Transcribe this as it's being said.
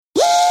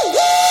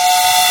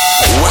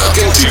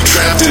to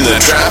Trapped in the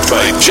Trap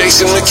by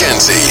Jason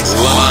Mckenzy.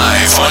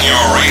 Live on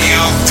your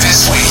radio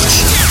this week.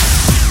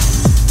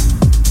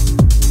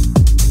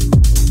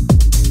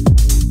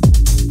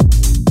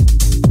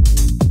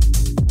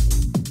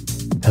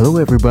 Hello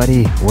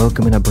everybody,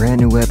 welcome in a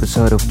brand new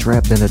episode of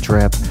Trapped in the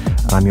Trap.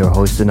 I'm your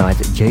host tonight,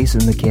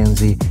 Jason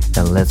Mckenzy,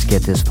 and let's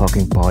get this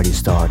fucking party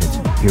started.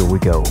 Here we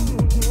go.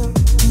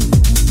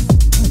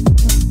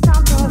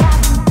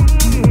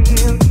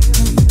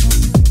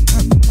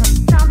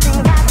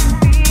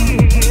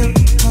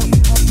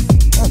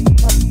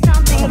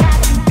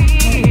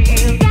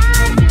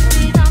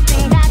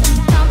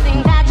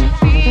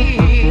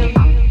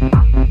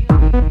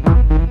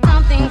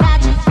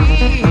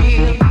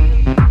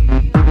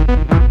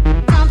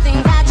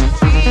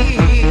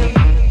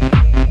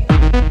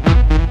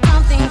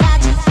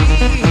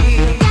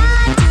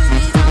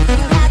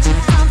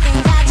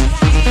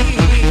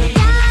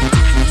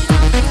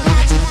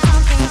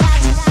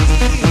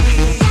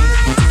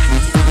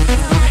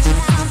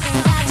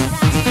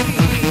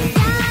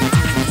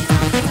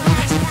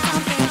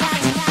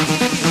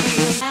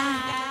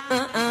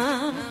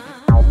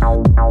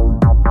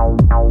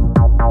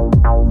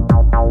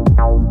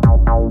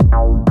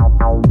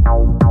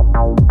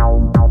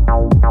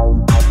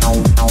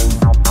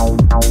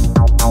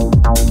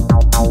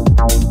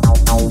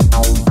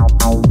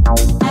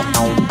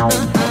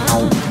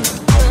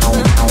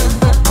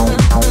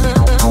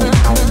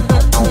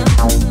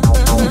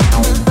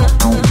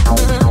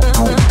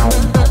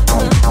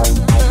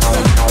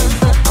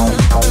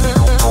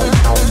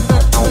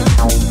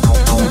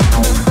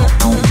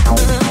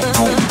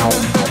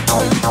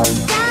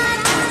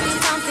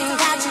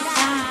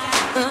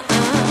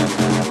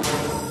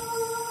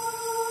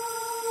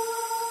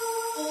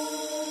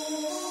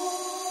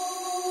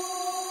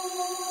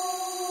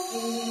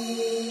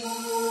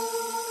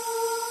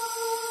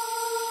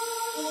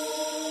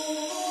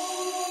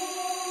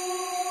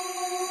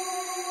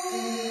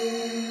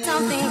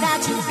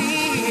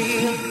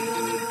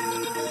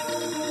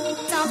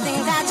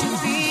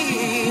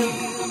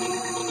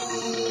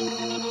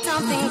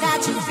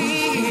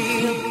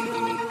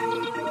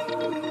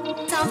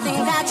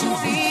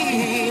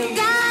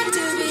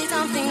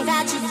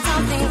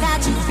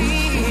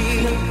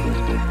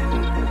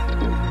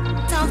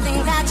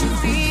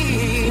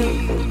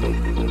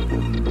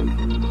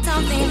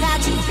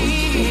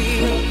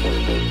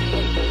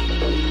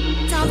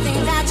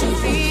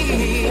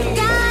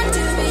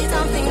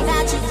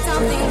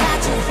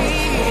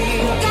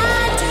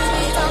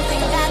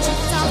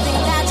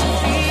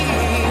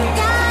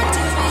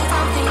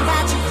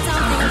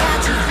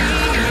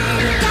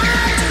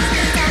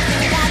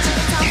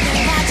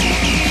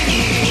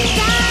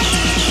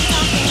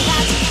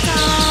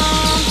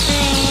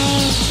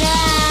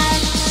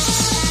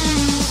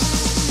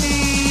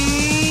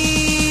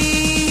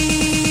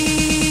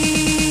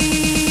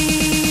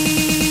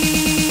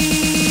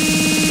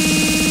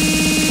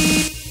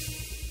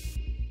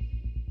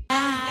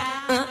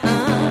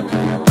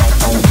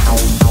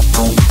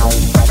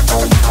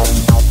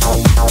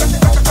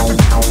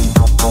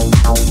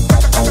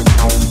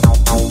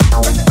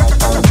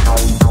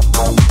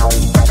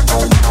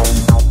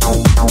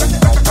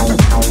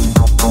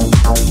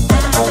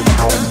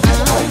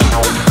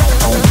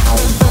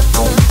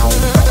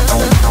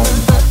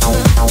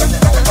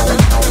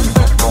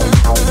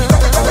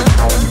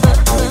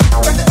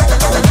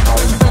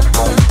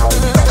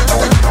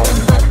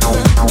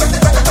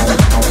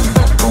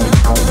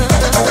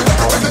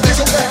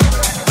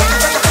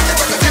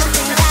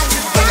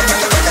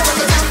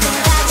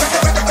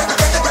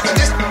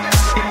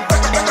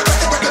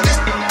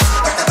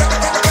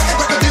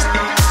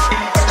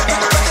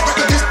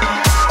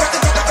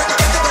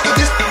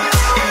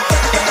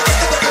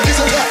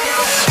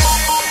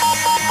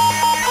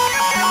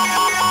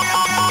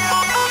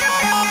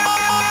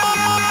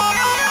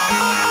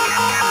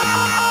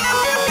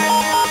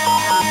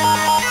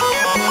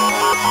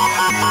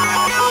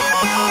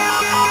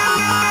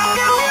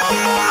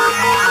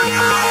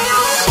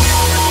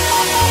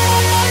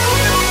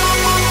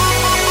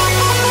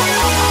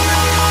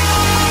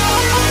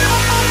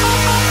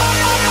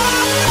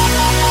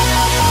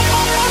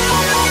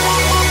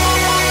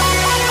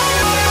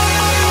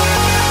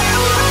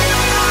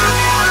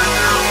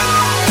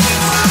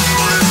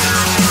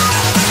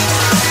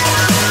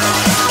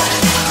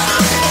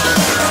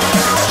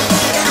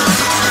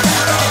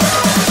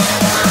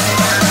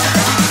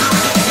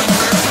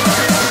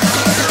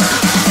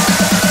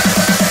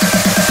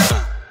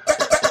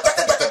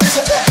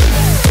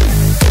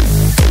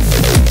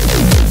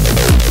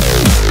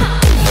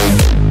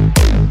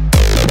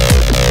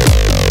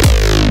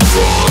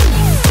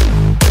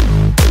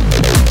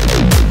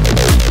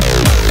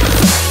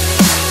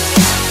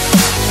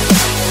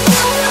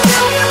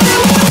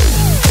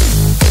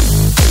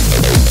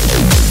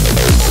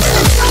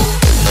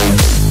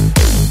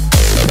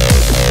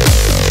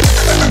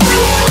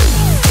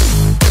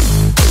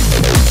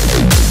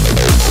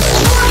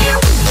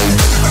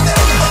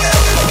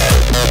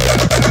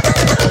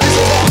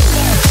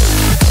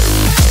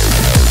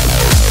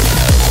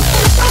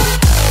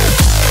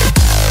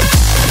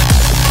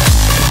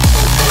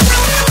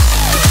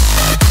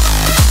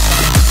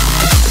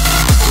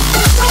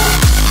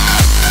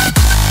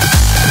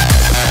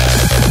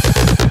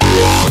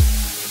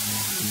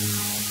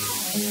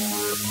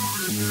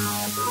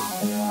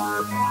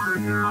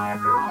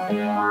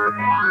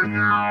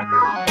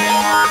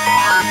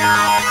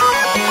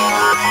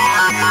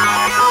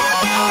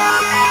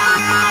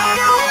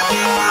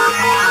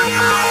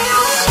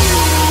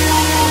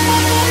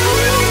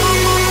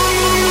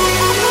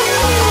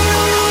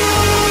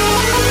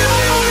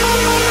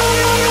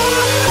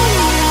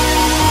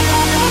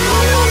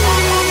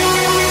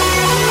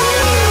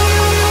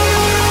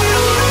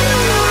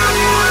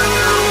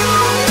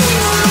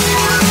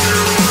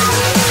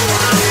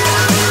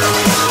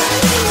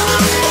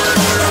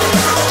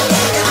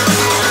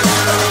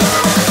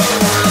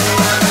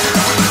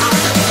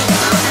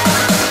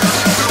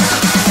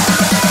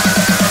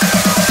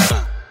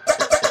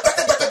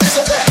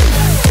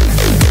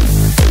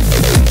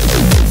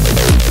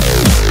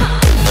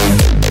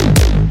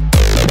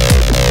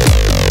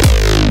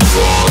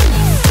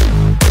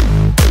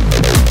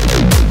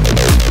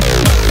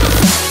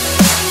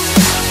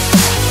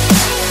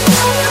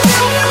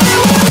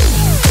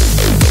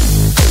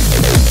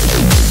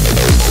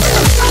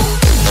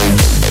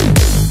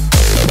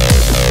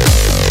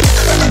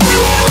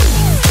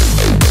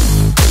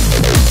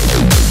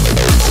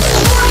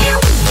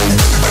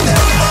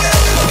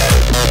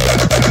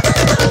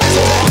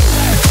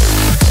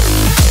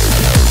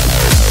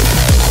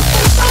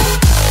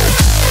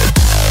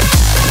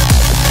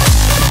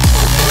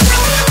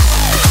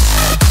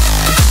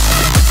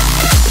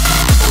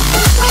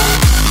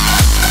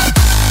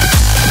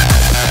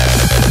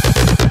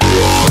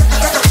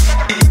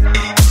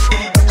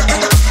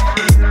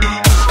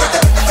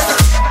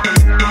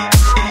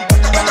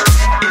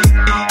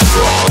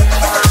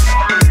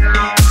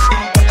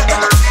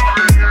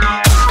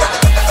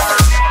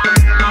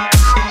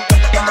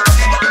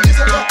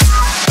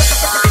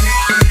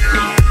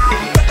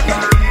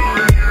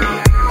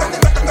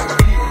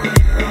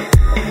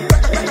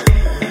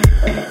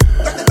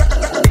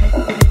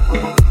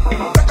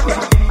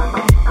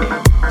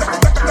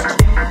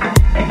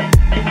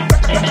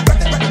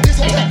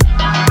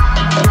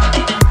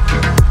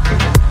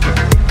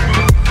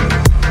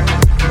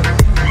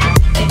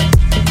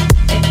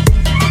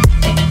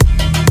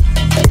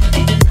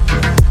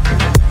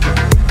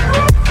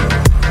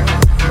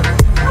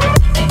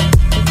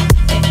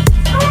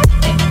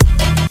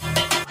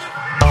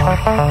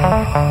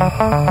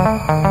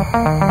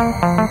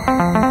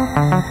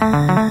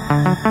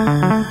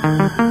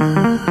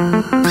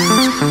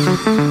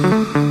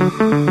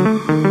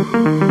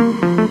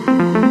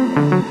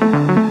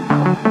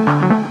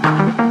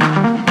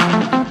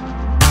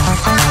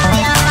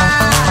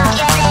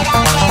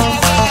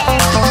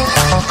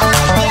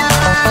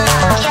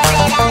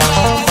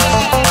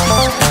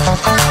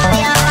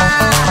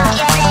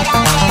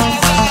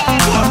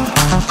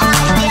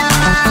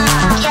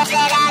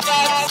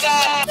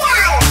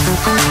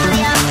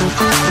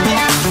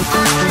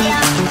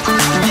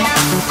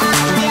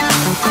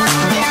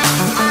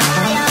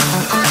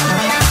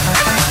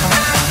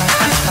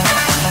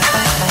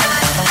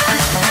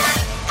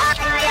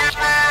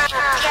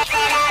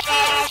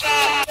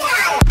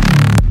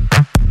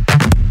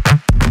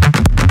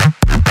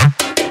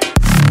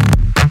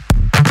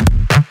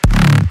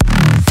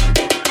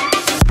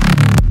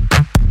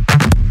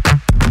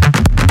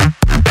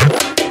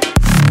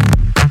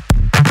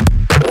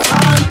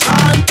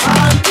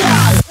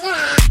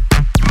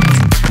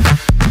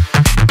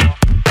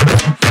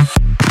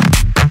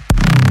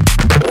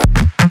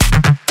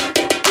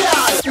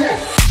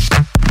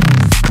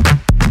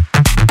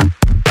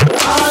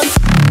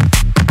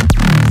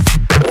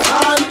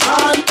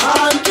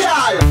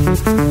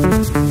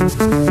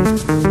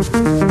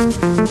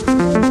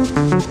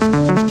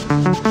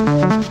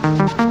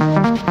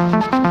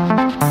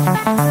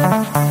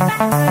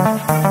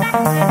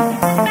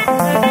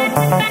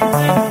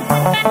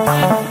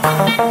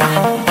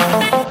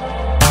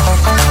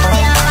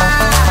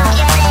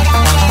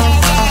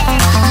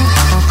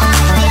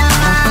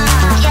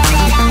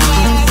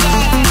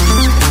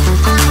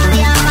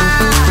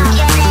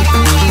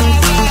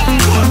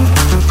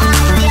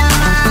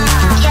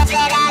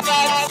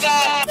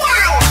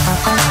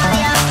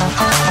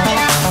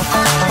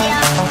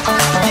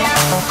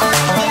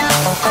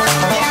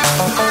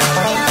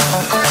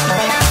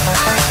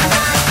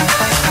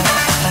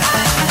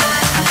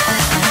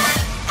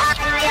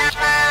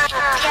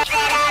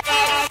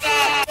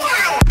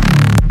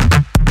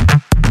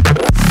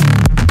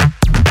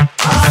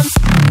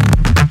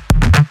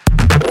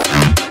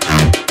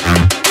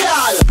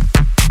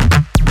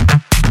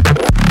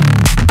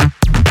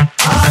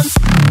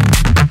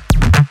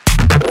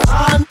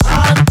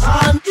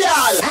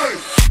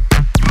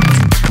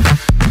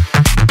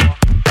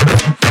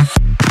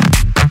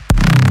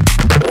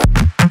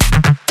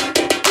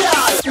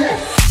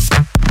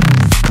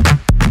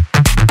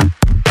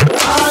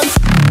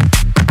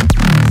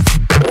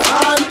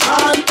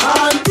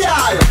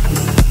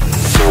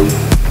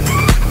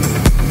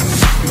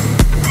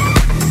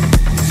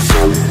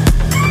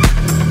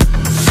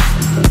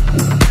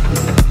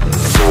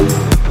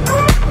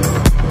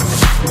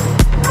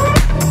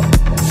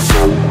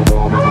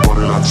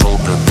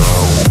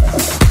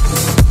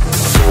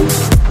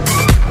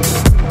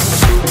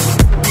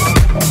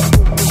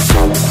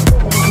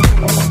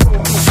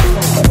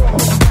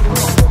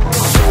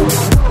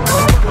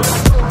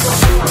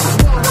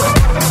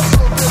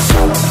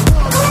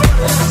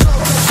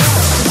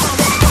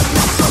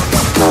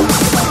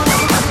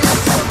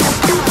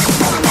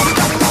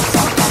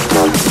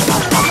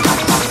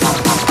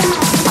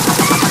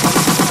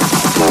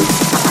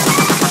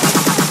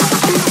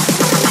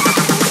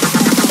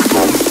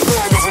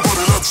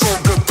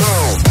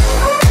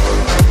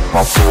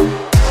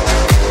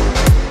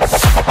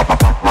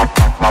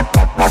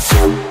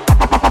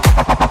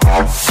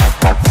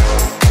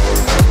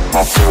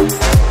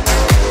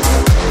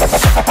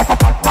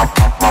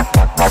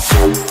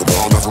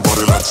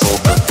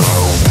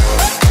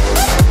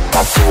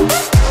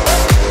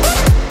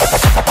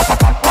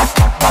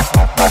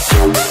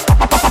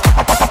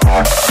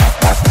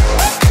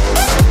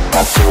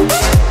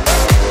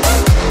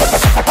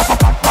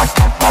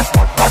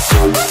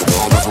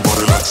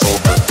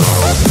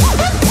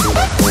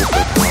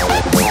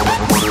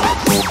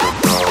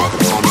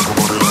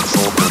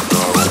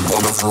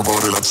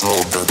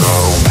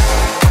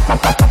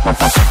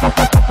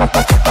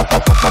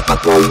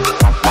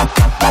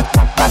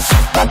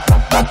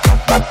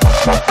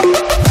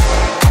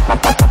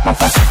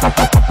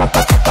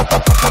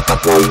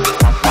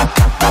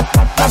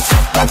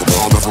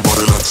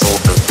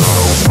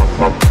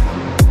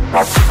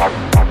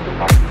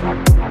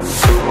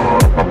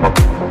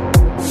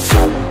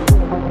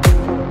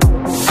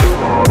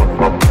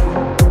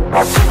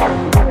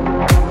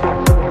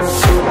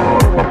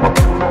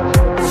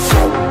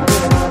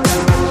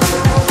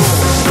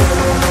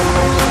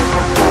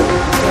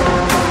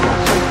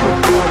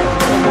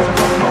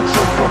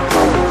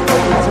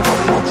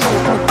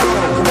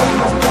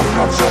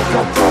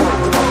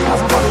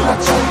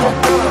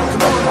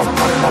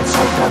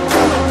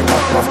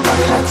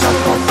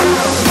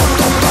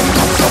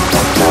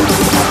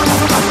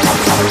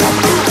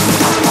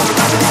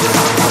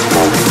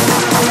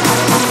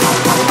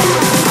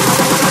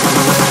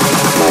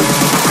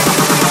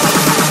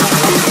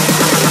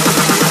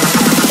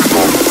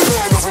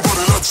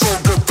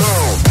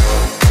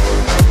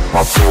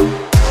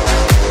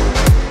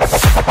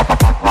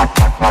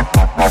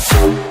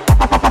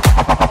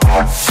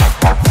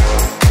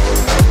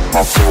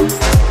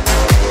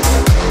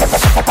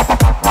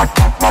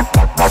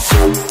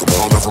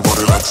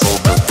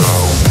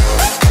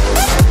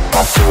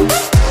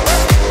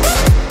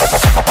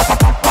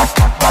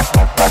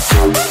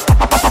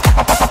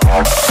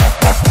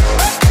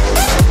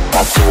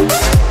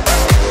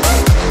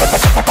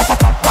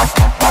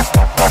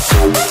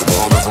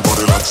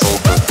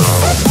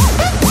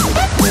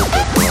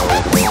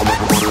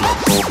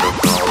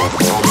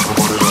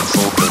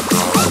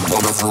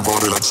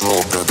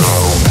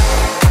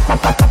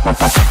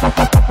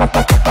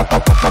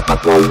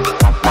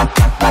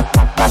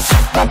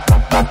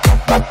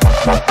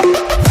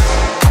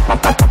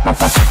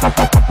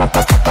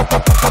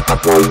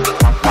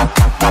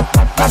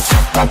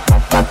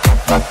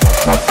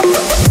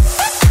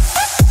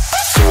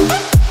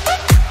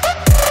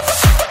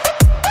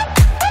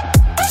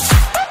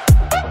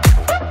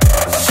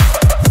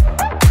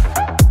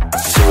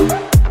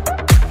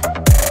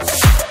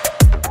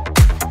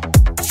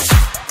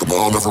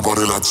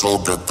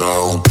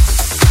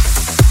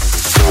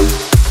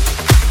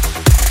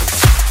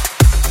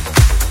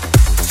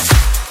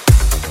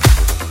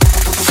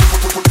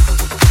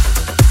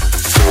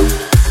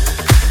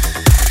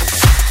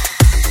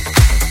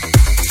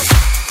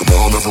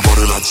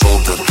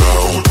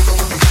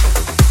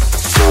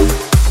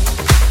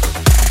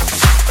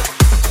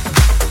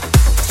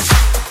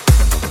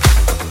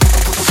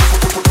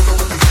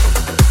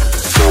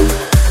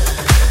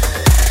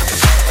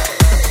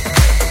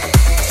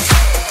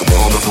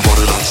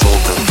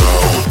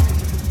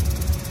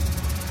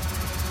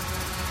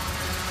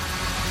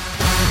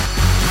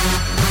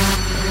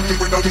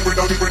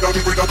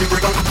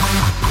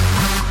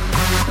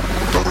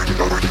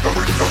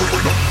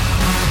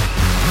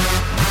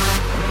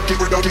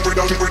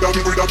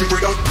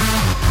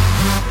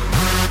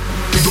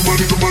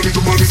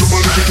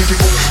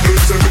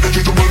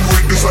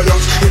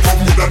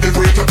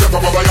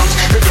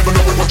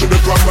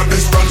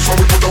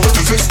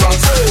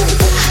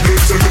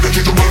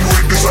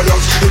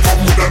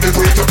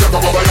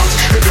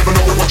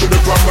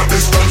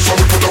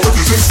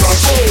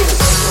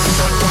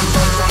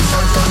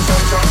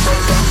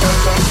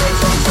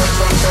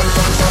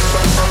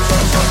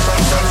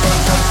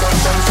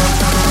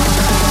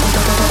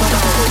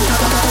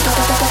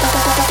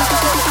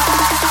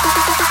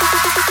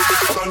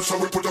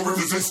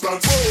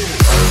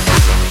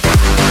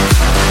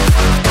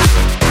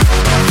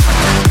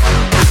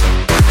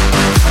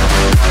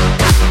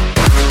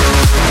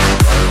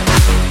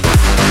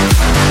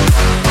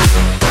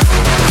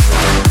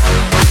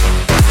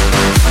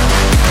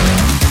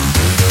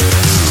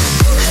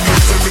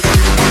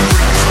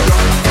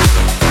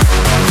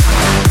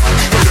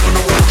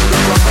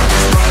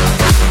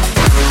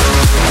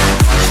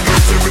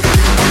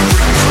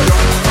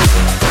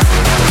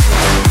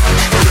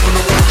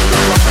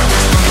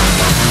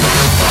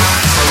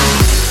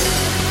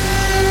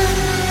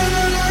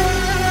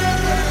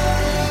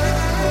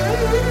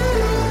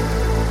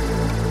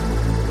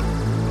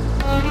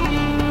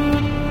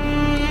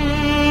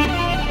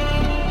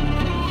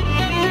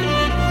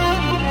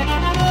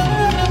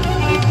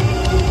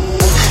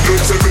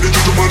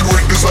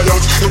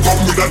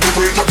 that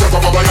different type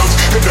of alliance.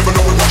 You never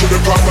know when watching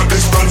them from a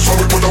distance, so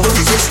we put up a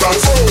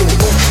resistance.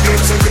 Them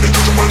say we need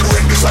to man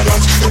with the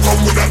science. You come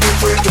with that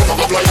different type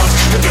of alliance.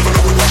 You never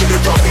know when watching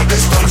them from a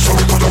distance, so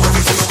we put up a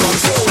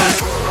resistance.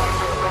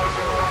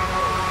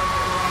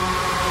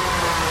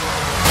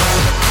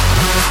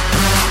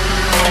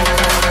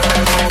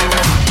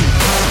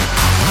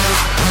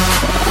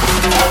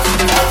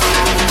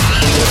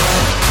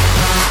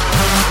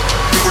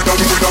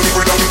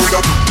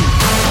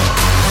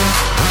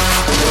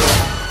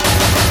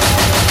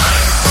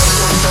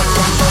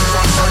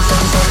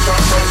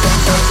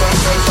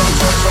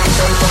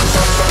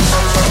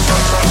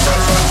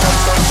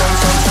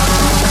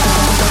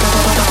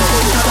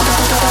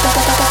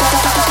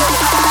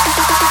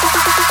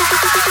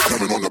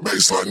 Coming on the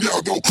baseline,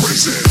 y'all go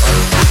crazy.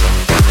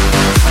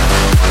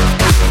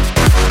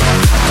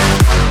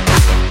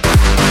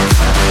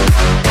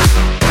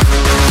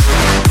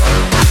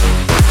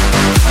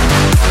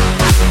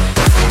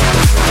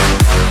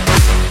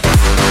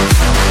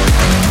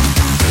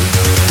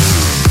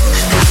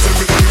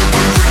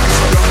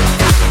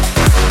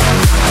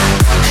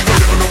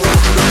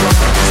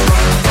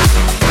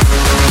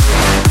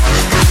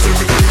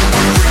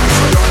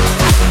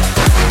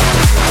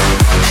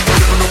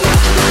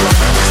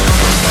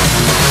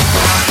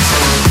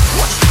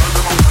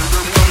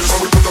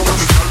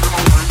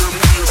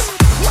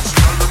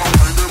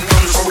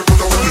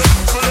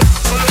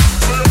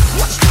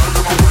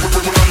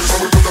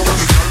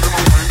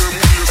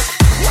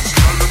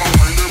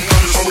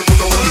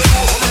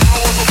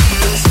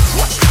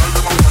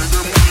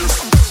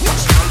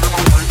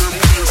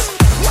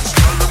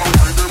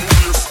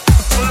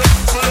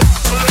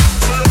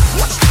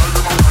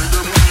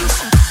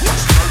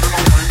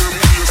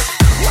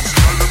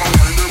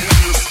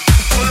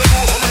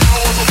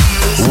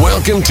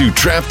 Welcome to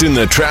Trapped in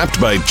the Trapped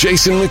by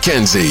Jason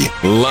Mckenzy,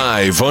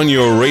 live on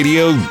your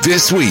radio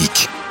this week.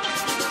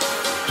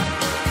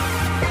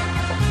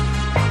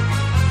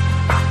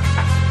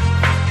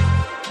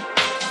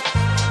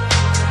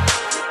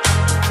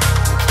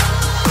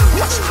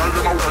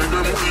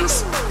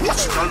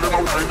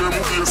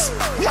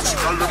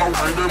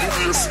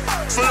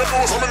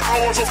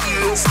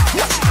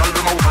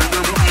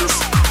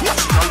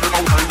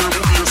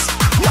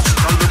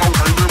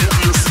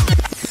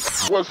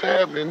 What's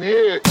happening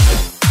here?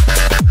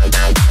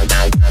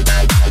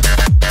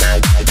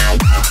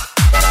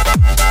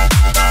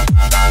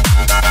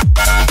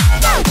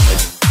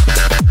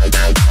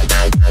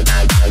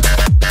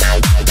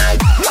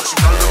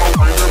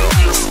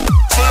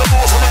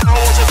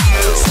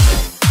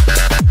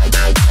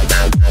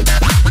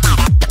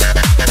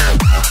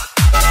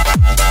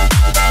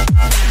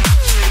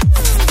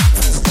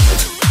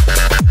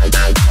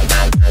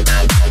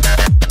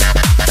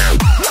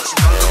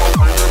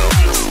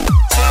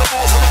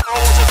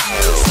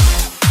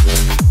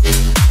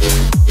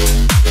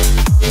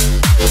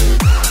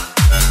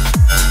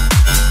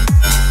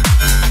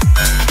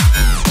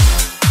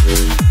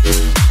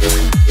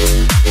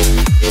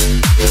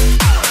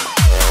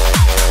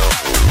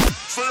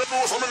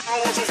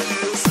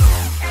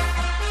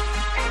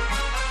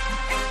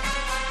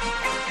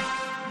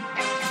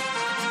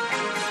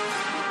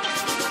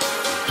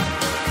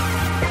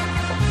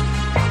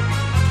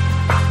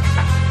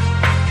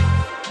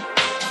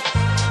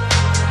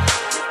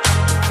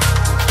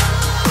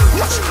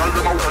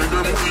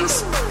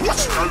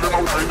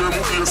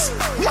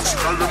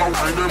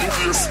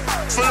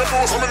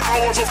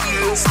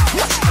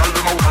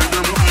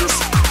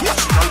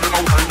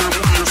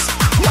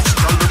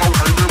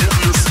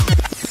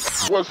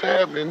 What's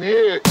happening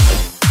here?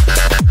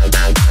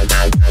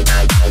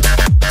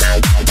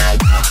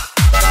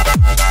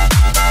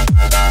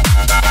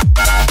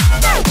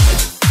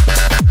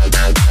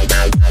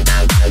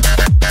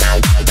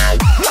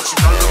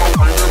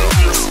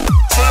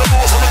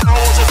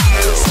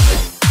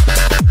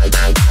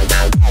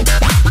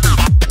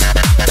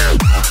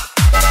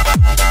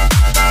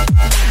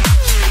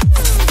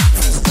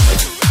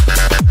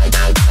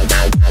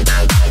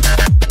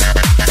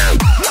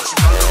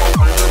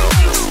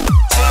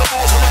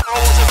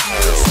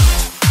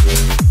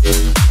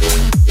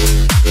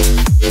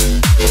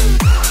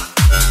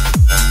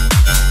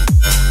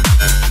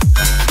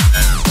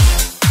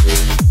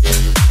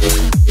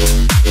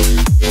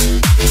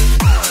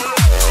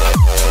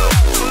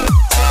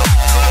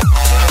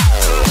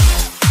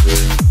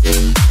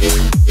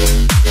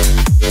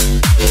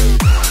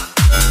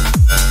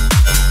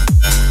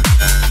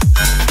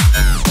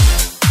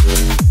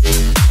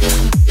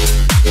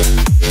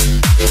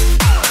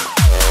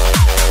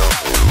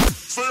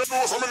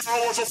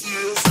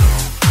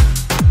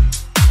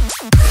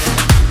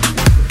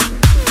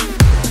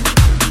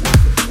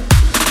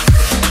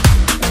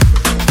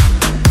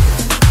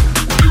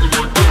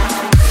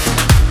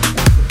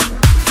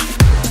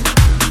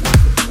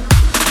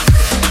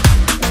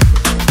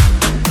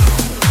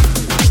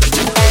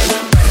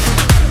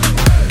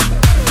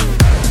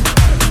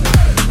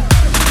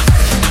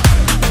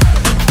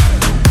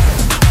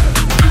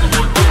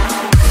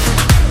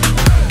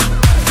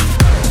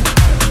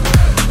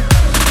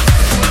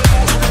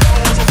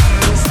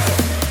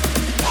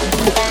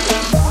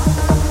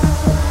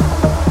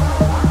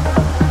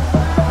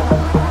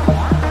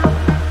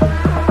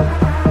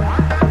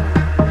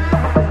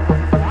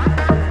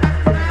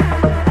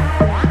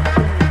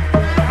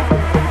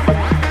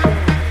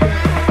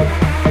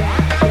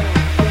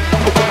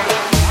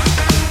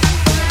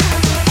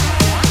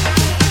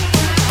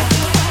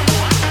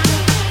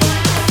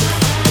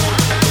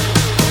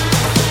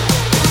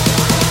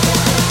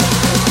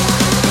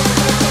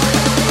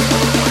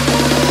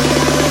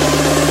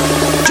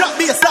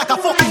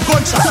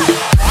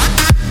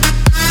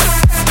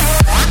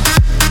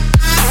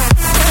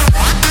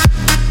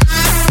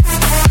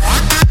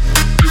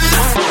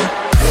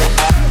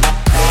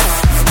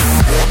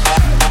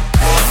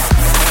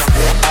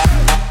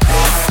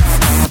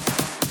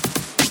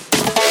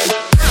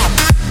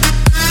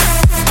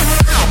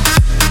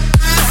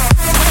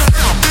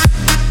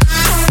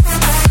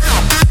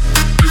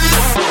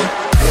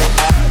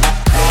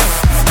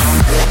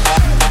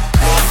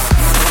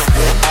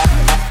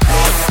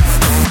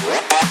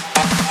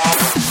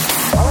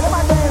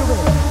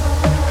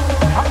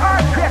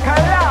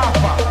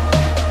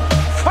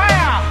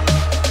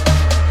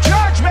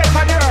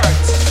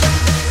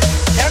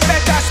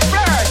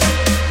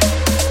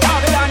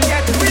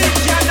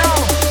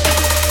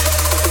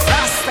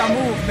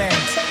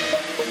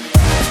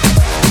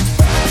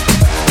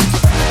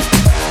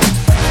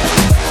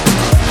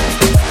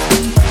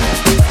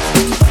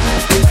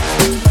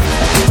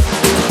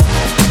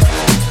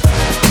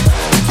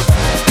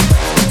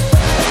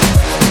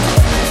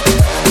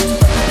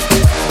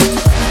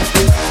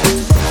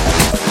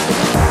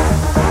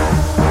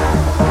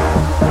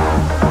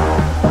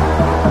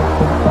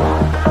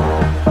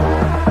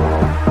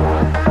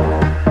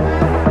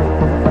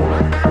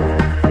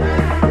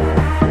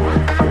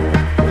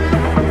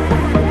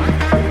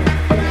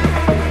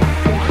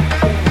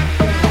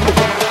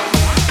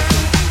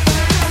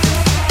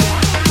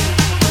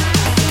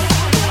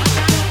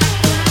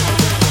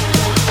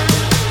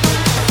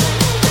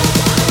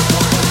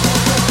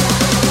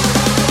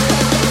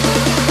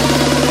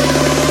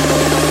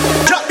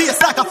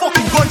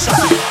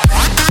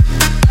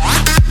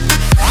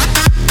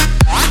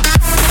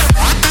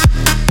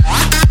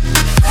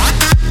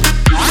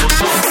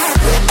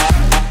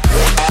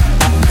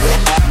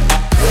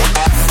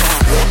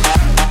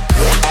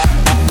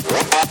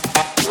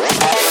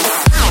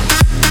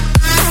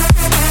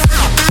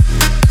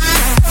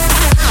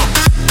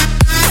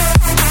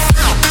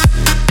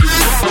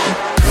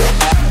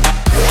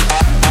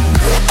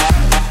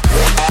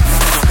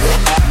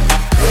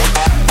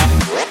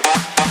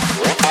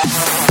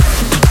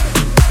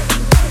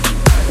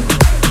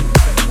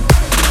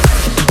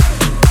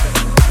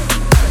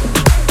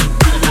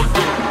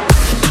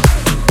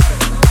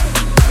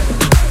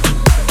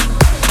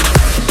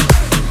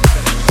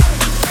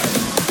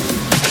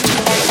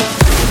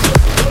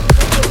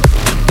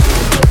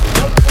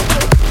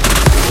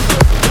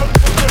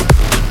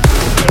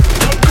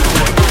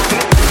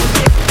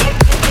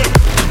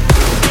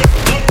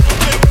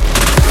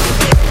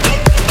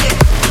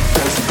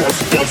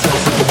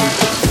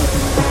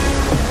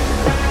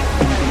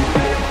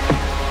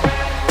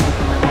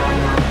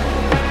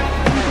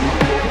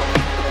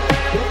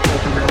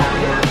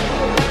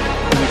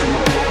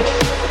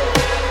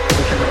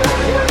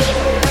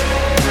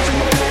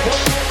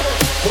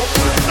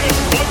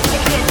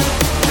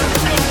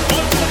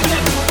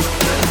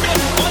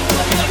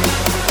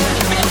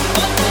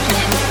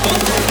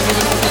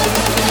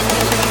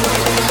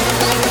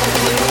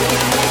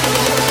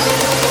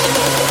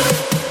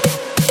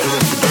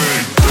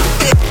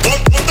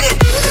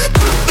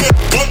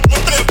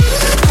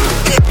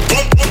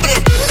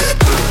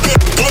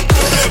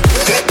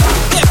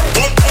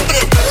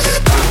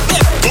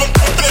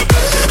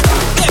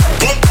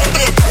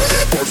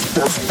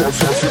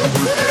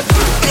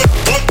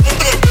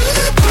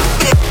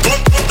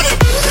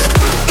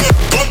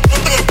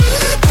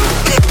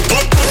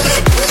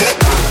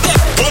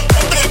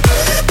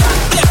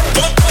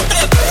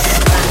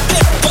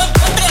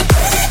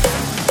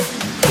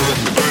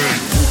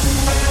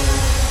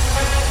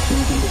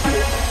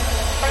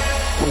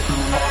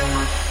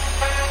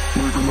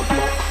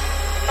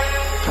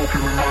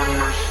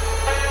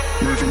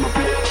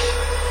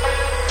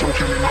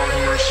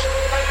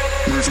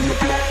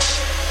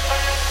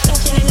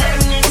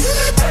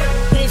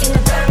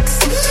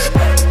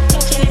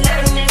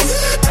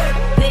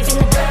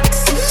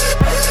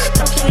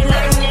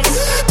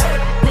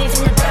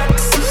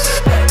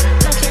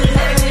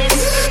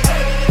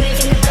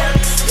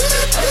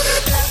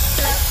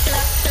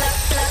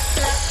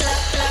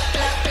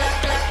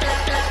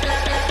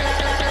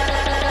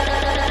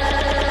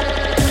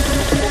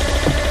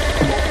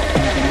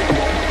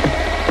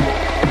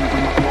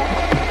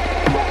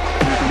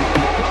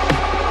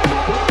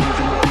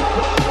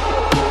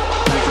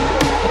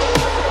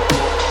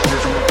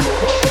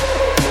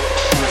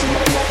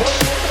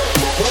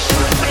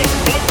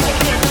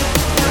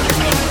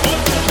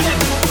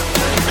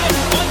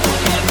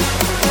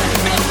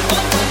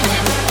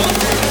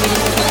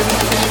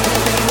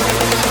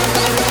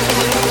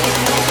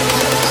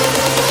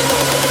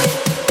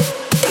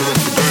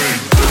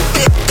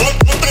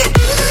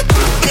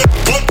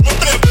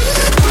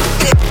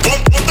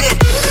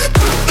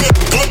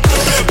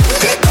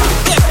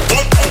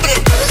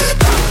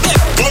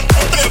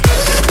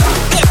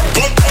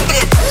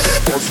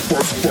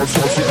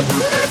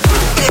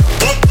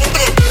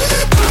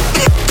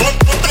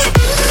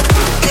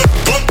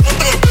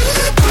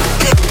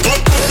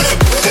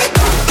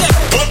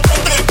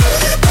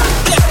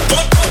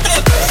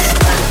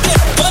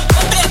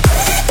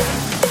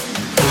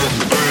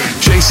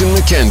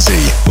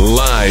 Mckenzy,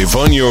 live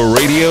on your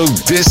radio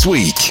this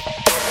week.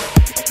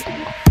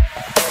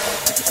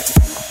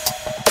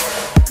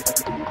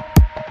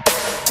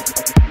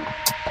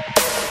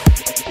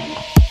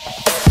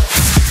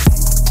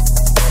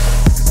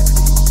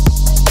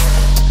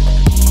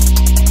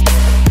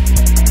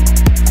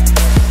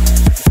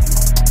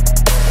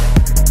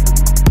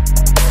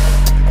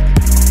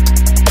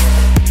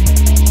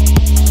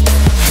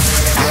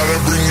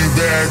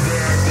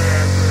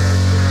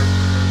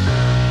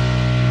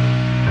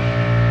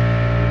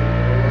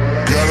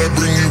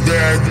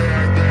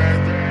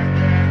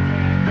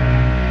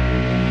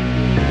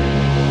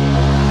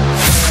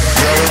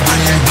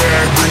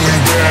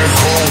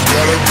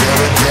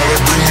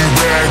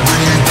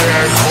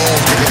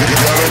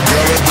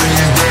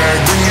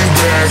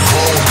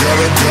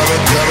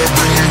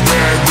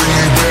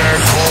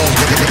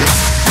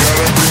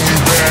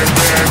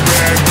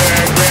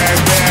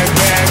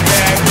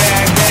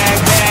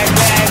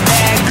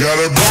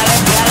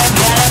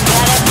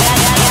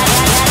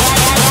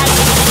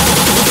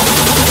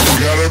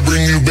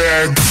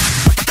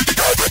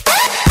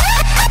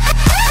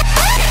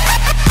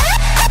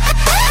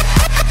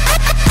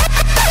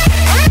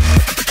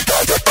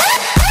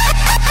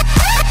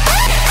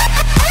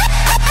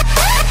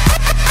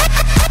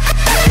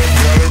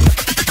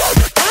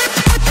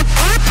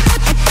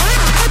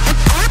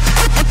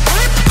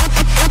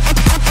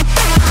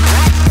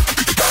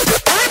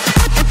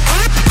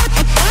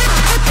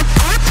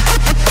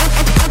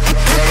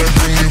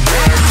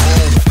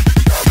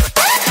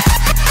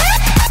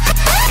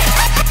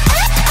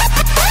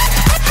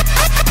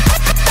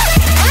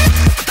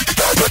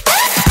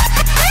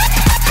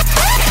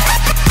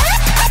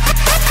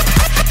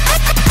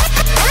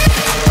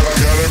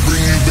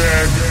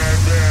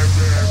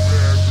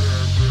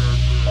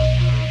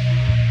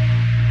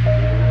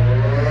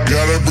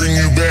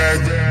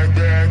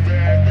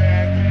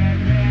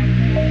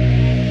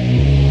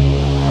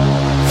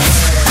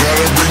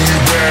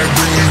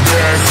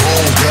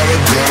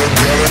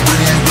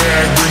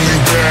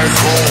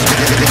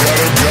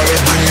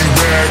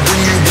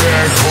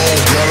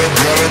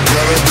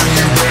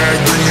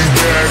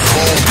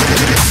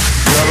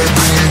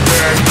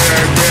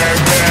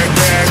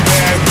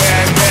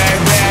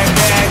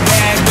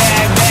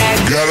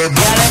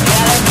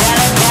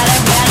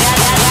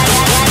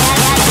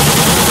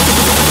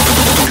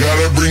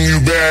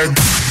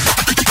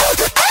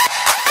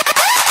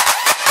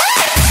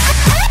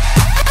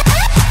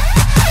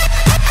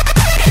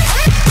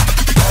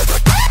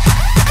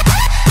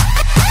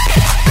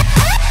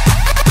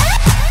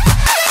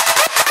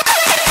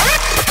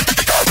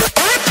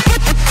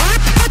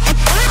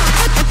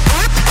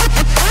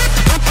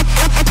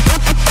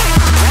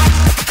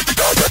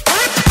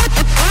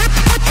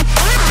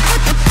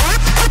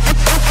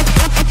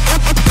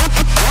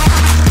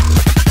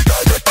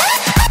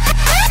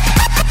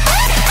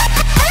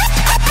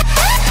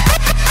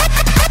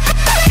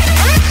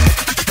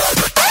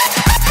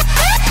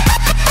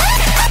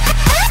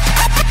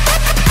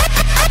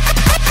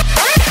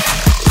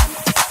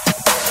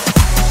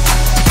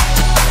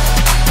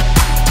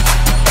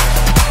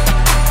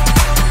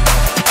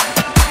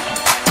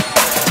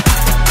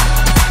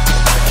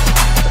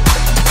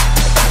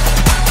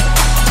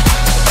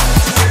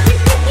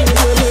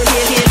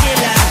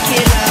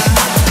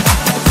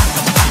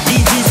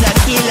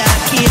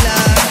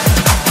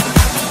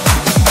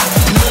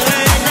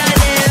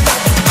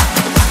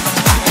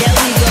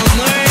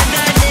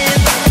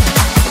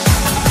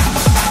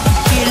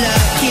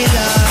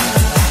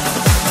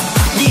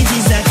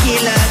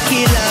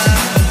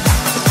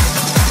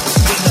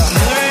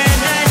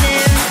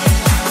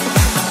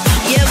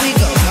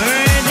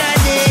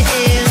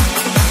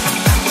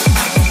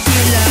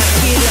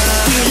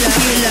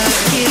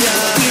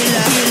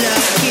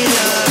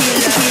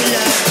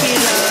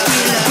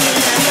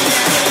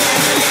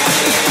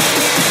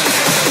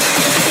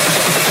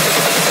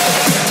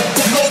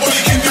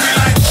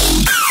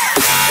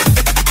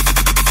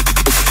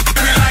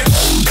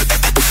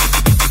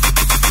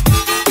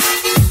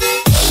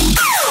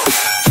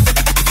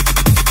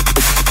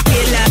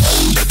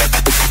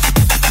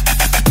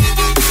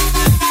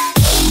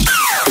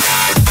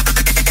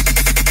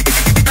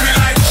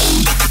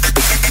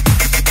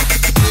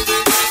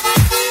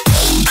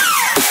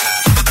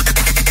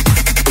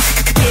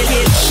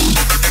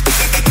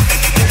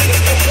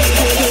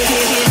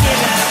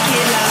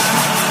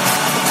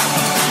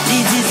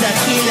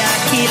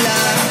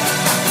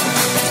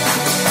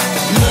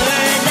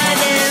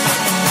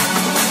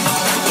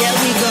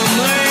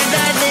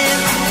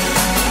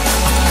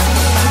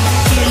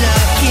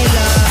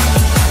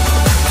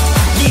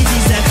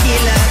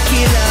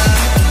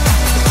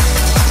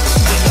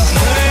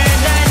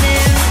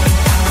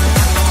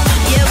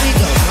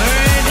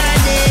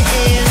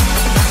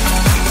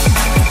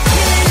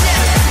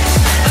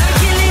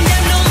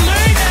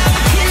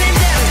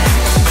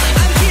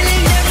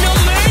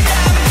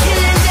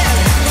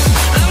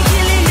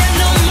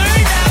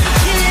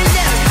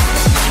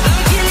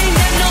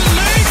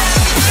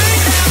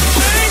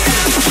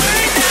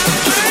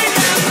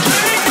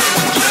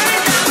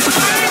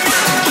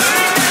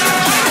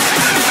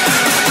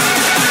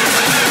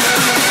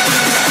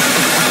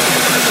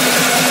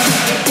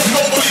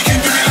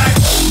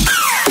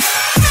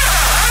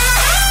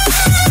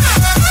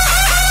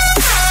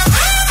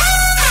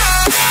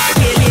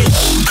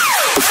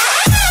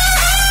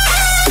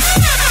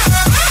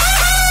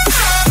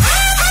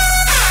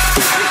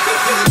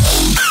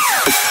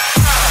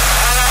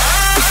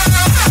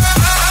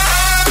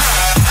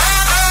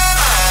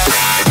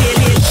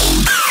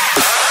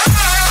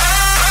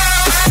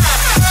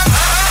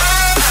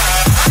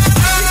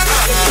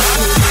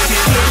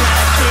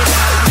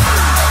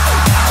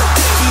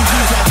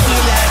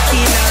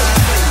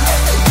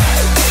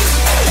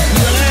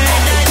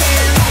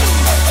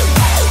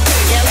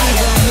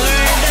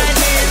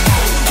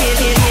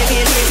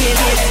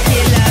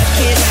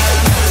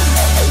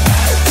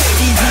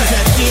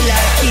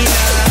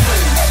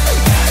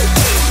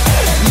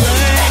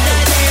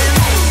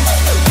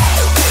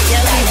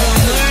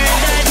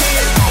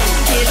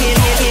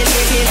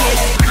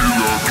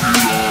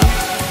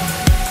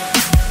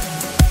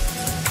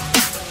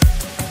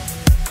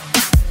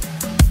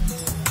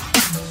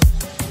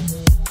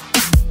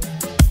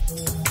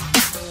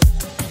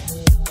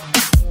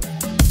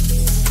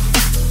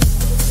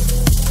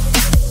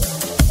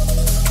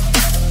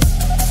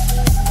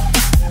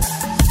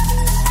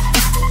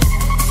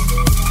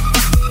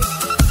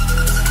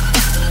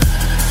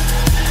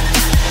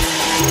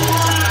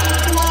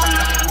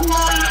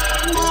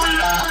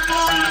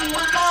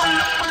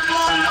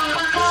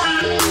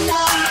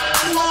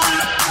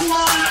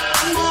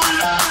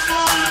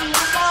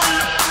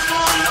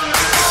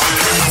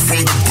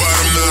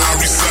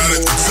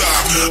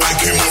 I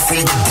came up from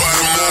the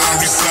bottom, now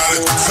I reside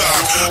at the top.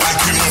 I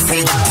came up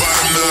from the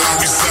bottom, now I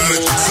reside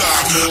at the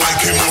top. I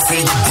came up from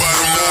the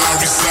bottom, now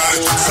I reside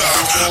at the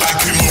top. I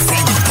came up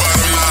from the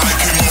bottom, now I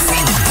came up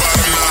from the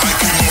bottom, now I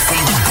came up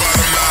from the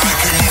bottom, now I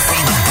came up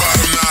from the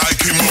bottom, now I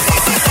came up.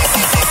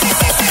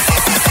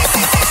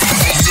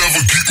 You'll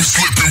never keep me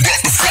slipping,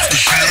 rock the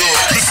fucking shit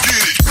up. Let's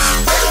get it.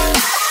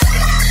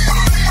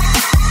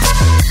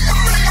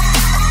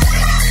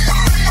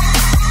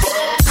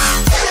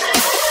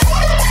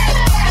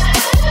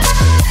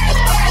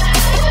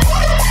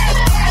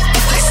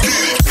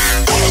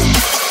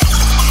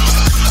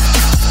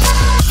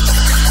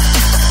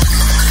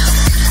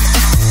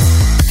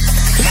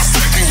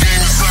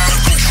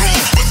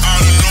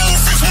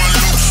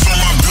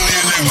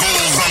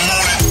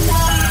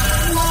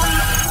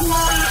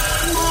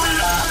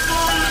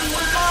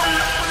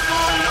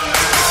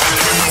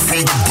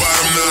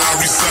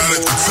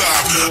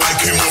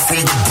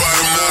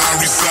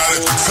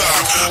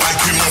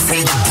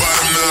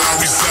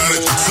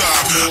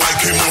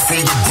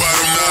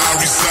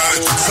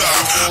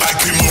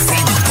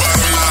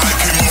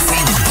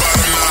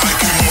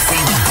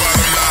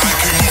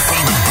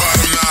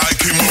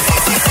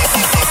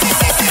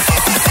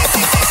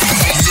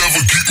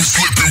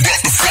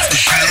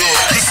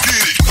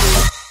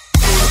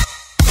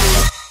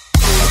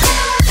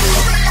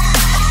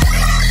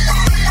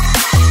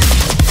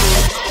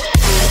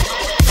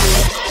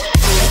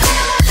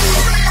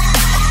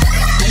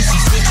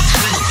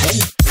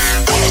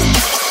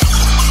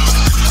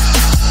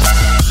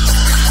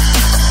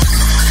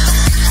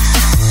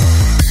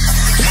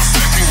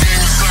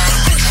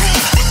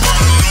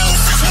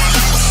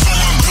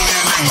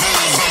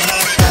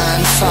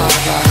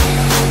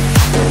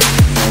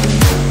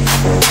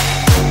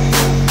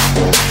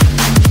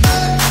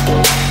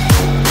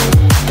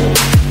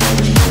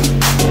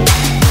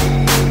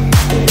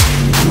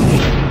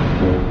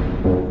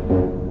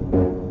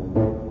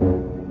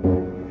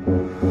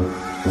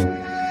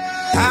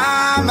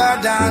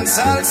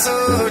 dancehall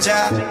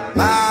soldier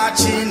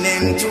marching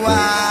into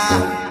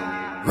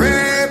a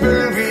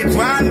rebel with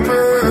one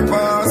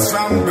purpose.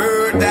 From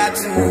birth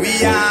that's who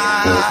we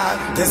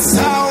are. The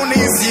sound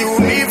is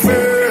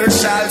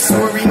universal,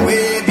 soaring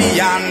way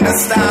beyond the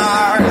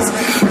stars,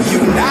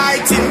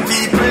 uniting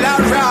people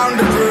around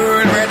the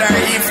world, whether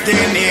if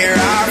they're near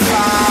or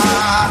far.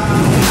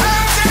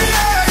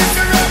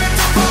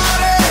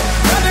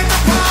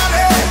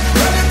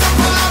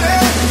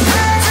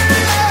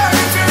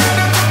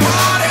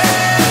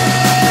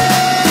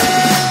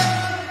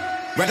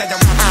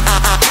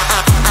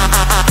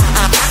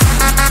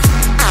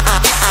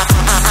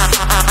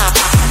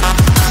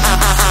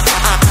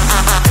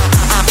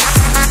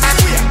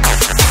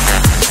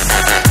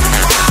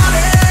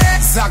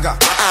 Zaga.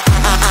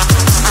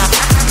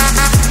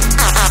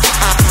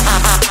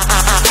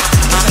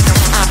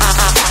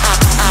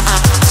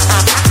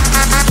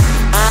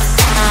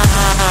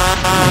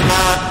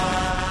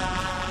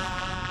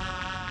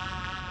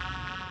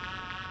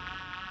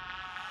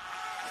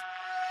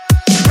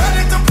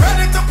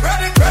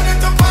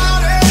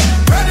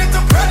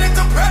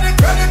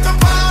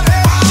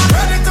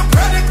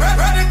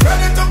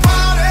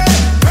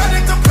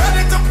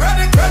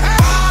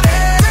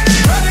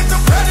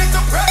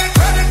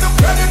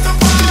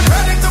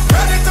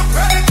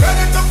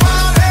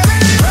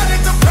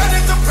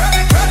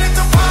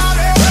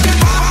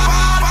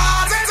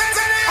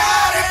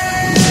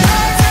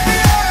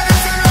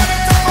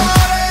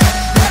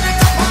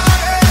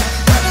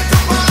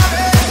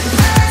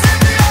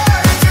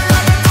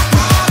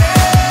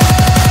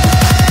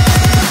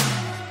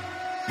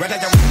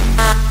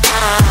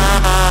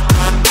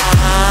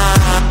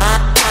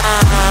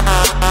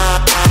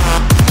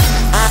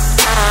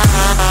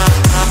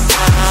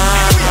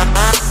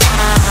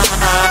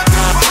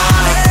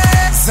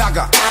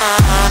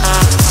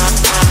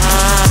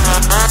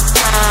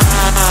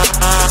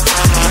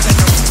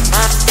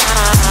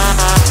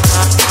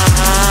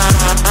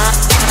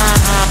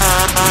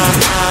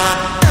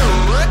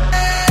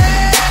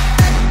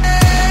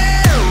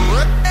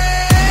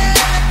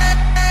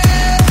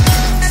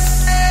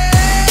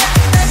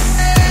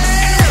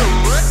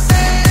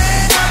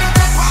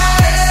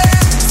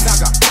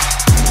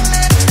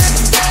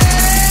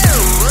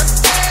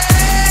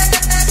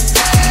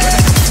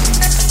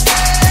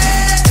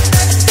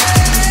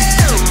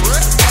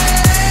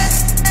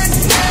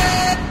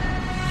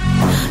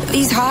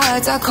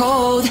 Are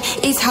cold,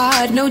 it's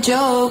hard, no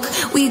joke.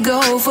 We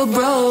go for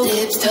broke.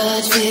 Lips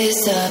touch,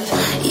 fist up.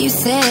 You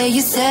say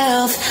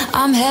yourself,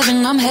 I'm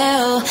heaven, I'm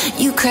hell.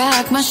 You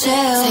crack my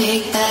shell.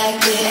 Take back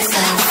this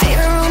time.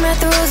 Favorite room at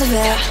the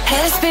Roosevelt.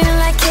 Head spinning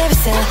like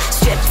carousel.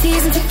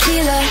 Striptease and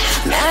tequila.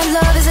 Mad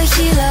love is a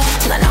healer.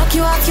 Till I knock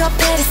you off your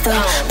pedestal.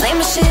 Blame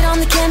my shit on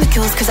the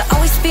chemicals, cause I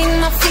always speak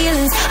my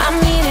feelings. I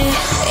mean it.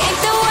 Ain't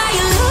the way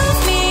you love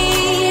me.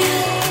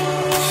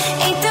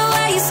 Ain't the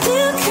way you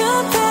still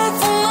come back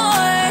for more.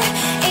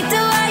 Ain't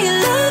no way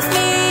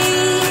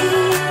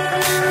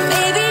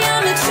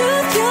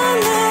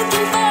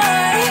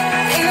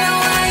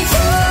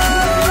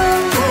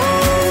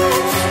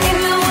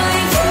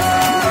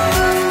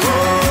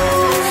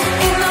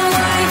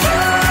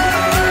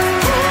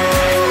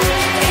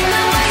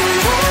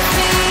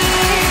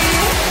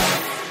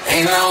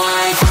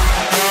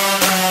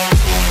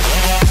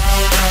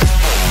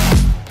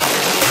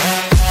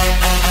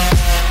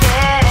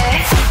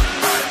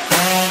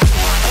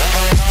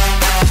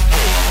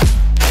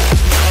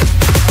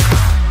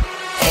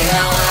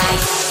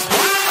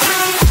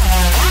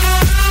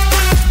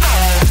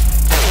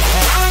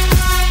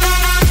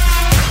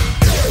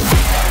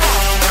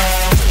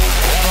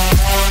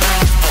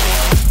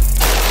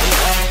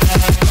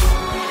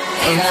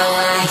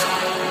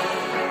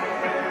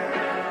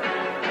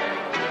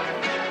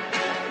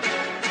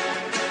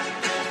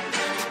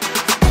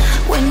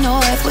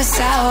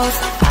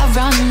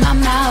run my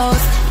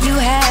mouth. You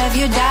have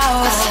your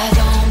doubts. I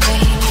don't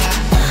blame ya.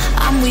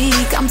 I'm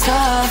weak, I'm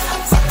tough.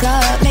 Fuck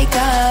up, make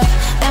up.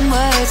 Them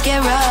words get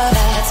rough.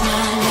 That's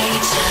my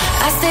nature.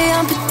 I stay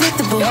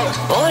unpredictable,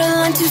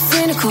 borderline too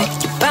cynical.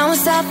 You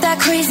bounce out that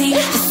crazy,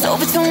 it's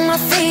over till my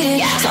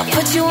faded. So I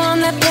put you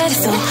on that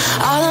pedestal,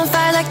 all on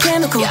fire like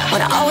chemical.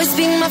 When I always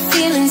speak my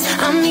feelings,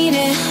 I mean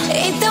it.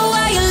 Ain't that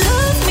why you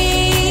love me?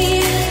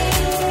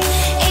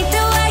 Ain't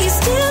that why you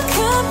still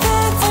come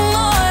back for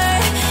more?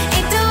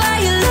 Ain't that why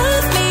you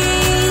love me?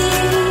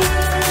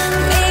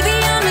 Maybe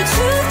I'm the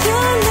truth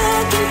you're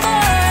looking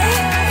for.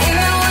 Ain't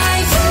that why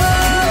you?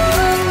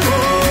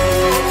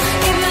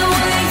 Ain't that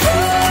why you?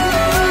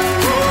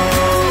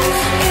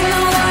 Ain't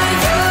that why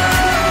you? Ain't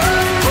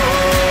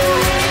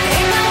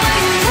that why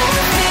you love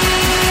me?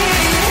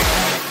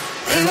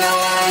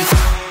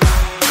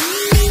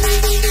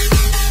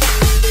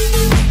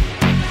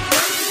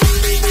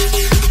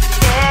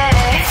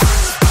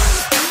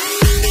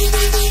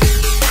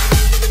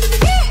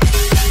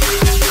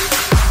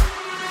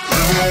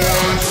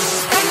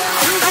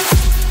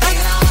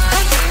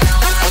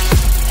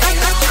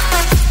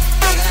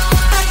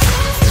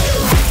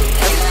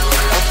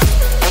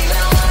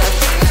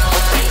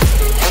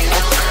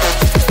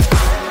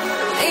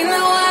 Ain't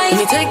that why? When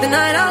you take the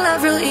night, I'll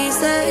love real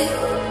easy.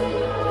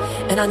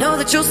 And I know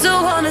that you'll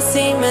still wanna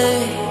see me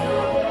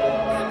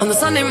on the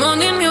Sunday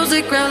morning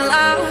music real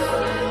loud.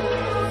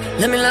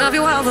 Let me love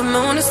you while the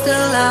moon is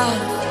still out.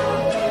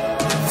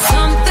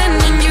 Something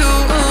in you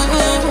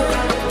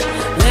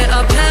lit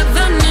up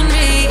heaven in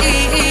me.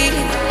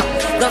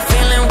 The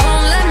feeling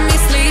won't let me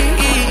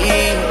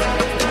sleep,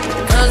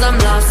 'cause I'm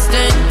lost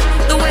in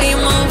the way you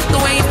move, the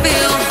way you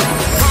feel.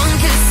 One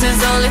kiss is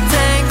all it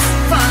takes,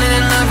 falling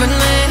in love with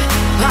me.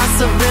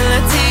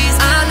 Possibilities,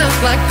 I look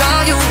like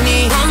all you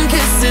need. One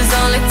kiss is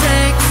all it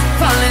takes,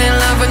 falling in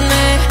love with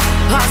me.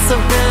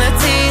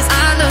 Possibilities,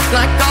 I look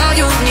like all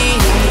you need.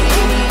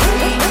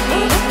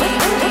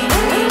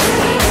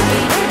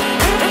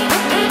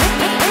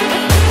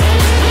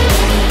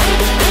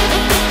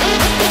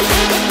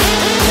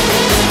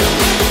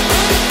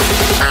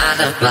 I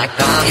look like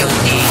all you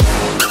need.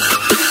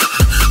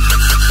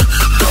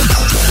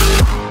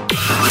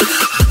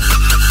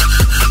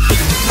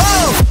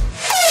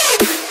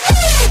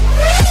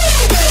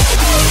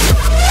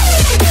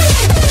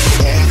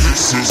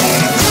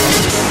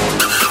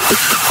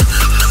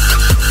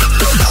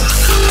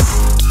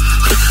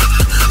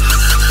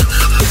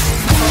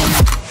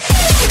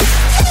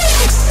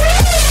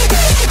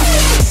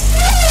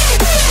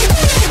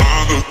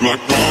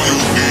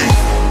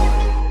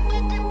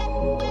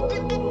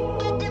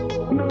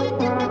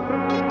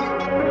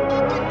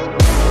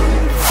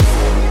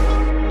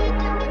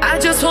 I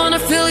just wanna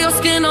feel your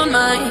skin on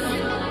mine,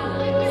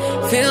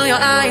 feel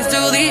your eyes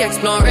do the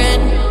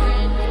exploring.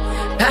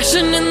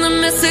 Passion in the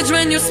message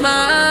when you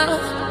smile.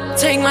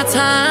 Take my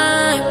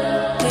time.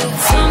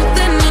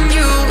 Something in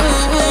you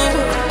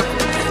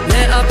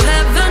lit up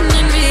heaven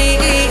in me.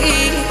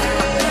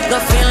 The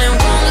feeling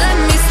won't let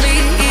me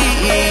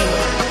sleep,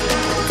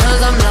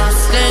 'cause I'm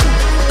lost in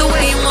the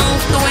way you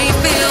move, the way you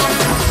feel.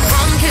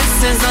 One kiss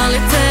is all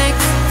it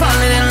takes,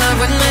 falling in love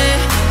with me.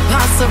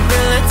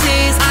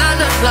 Possibilities, I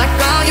look like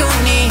all you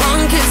need.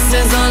 One kiss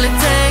is all it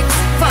takes,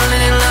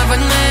 falling in love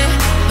with me.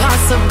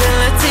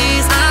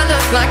 Possibilities, I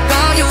look like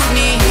all you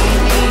need.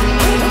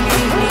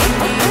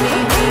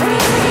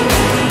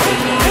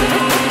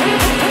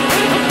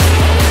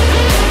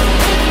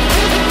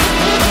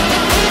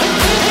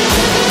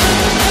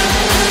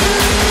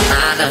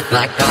 I look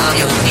like all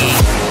you need.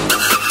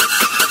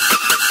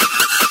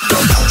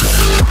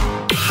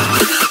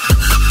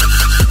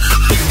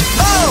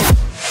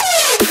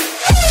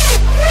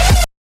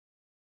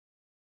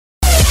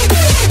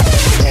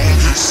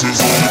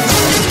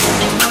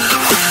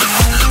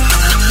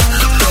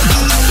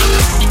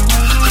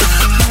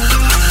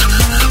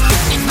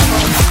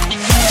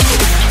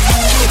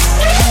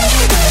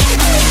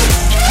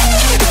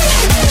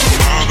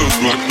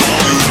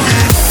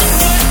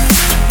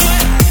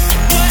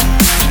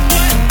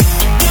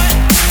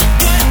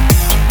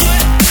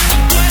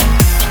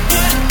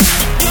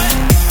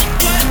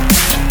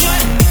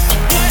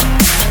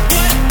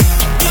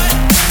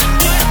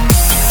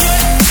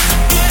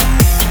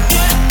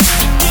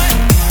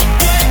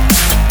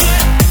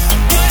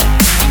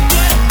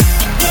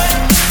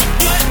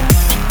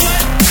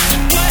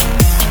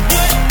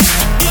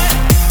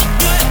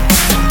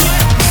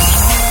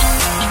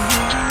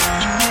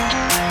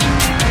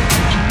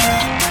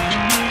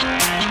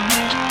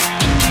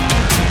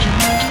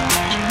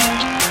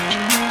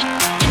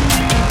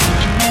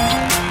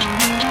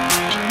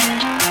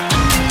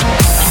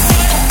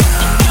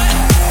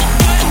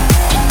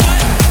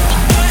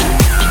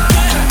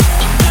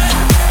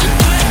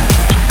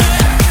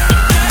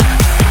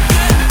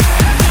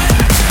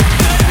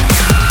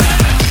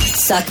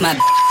 Suck my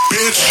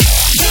bitch.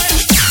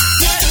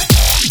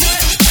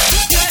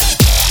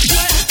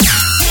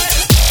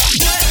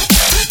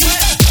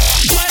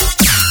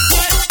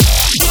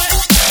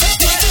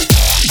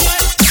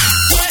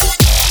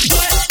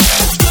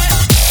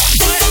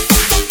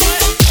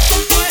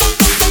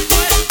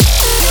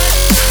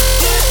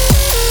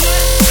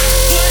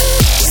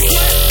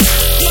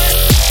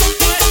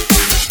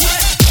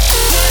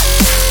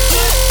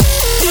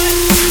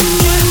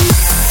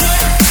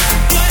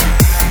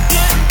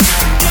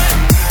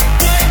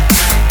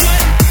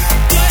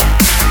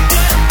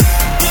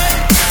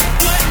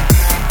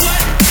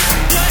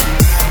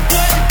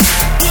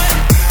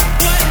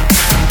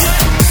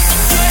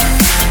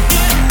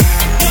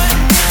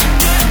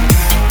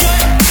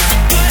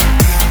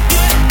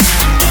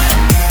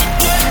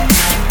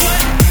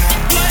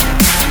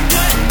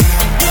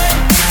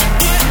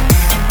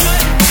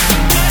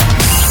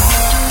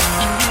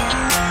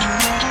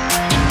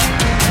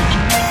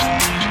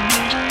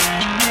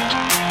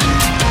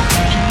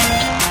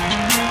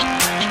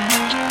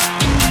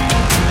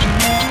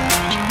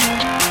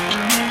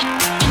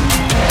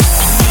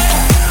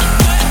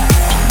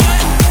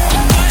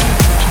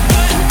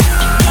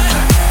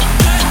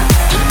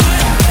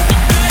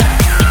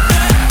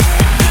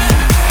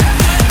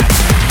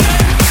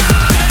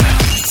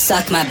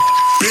 Suck my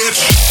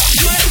bitch.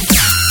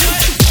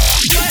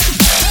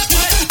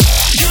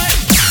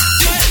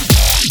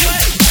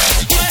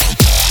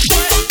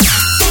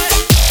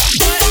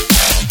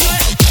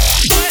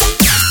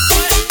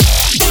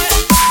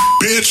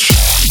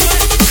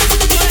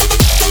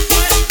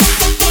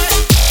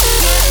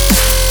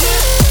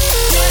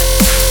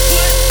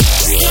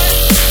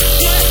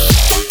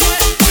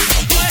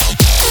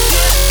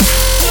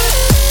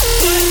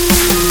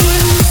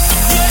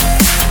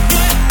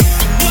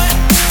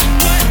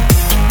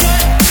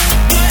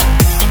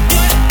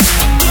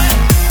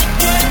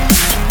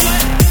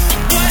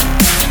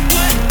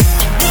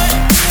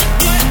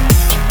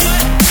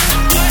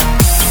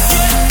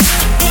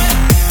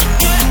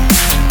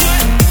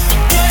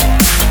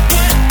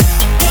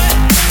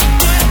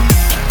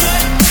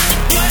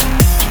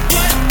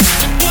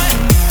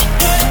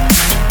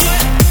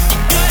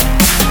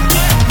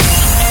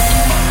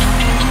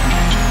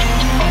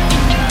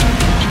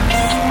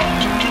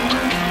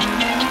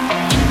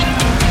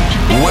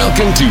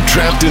 Welcome to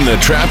Trapped in the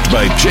Trapped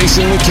by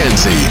Jason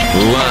Mckenzy,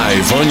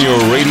 live on your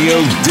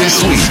radio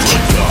this week.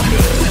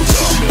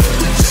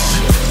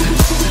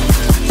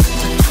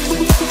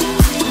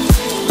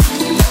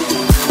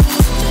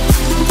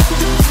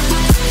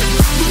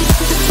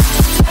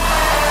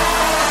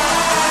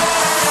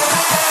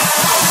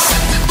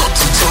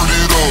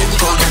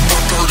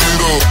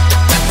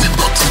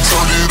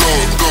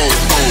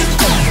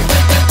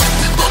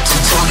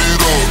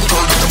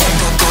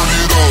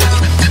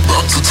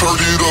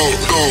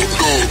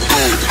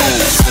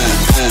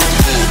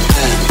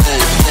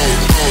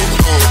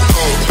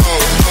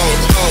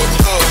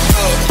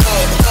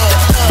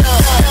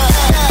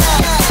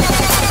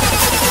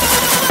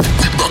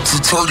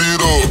 Turn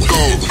it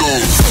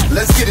up,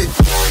 let's get it.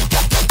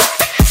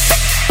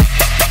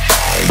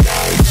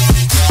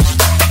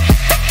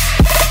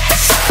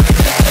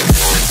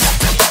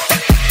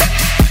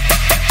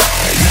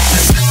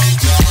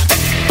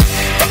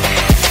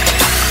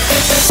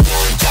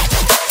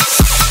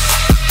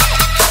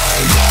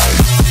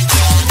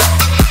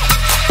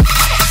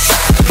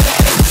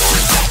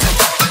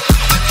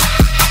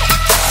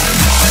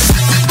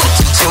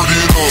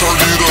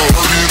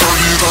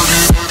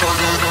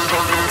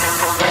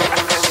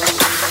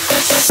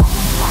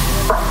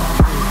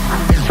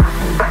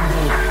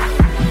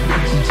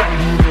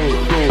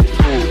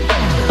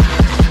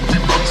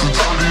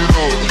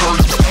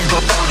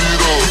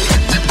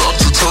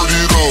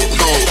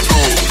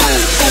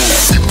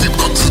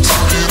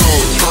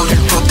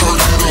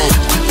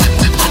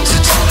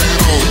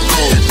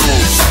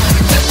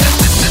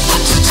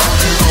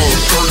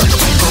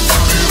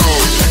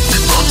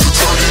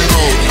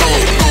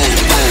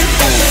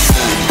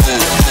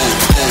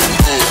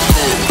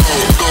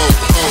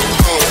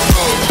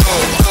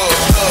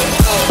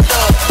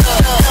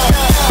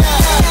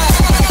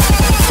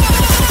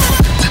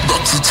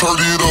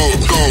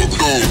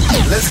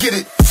 Let's get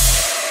it.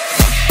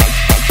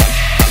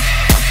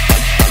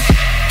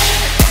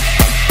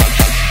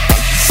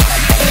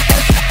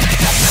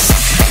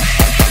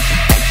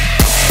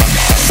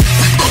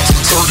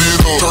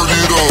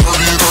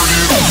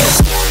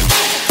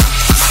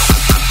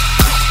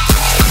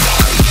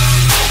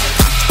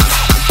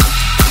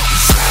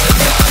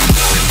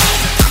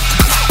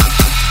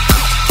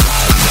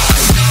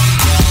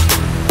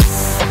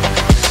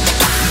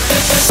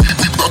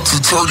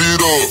 Turn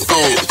it up.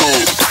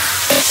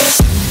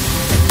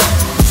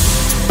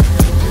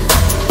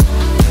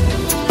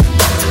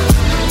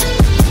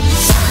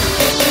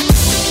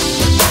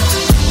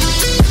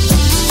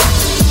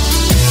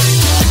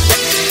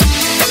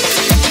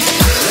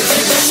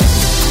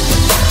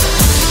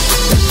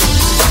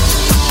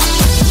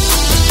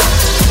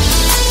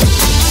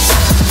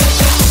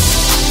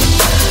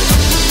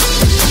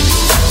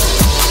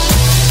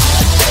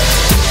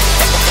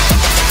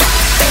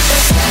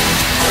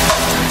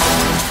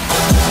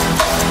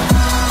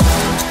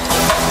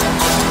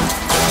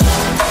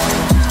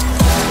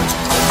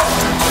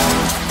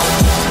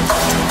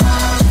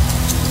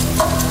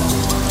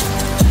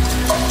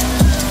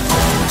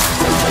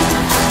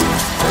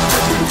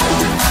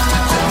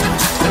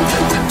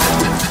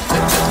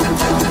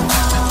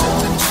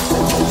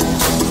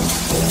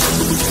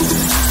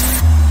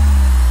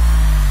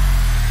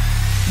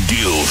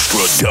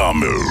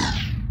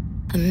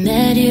 I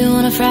met you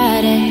on a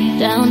Friday,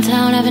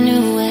 downtown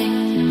Avenue Way.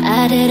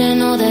 I didn't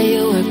know that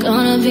you were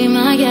gonna be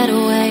my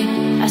getaway.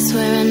 I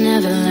swear I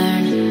never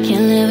learned,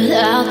 can't live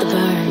without the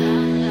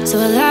burn. So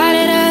I light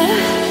it up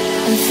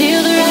and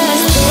feel the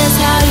rest. Here's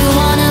how you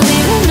wanna be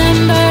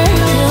remembered.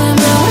 Feeling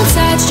blue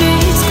side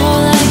streets,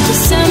 cold like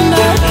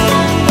December.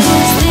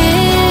 Is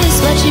this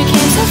what you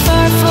came so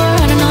far for?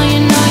 And I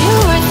know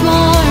you're worth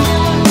more.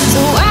 So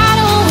why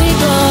don't we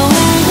go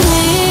and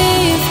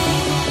leave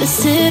the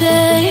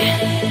city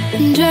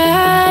and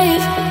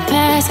drive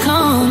past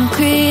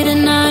concrete?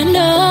 And I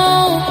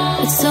know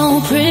it's so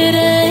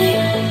pretty,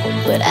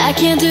 but I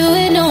can't do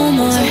it no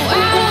more. So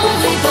why don't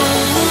we go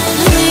and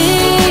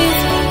leave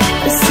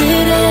the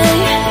city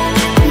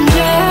and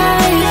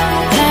drive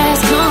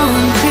past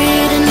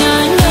concrete? And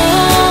I know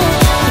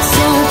it's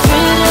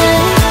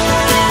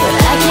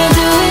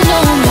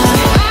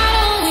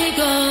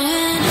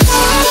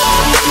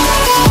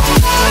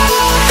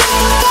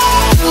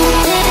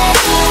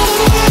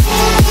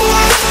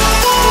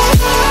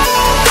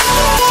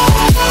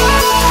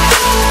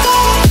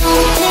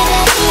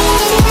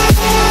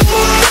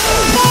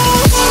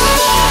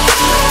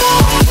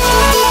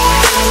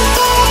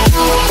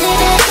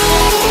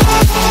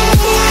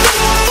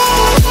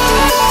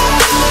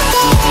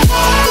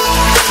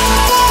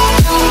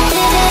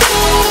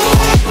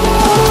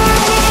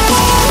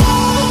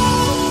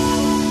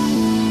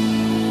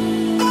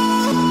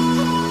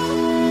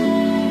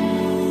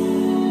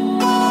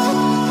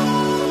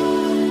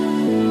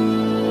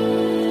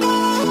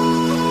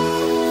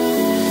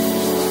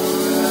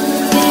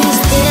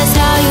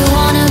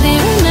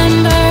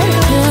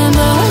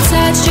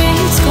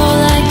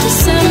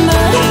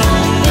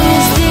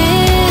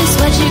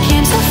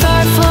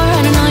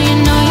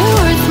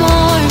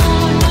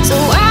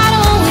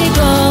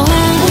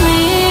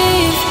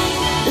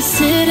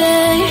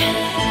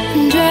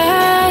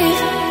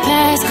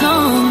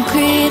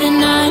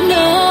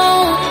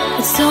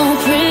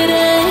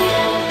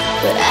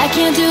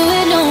can't do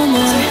it no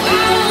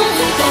more.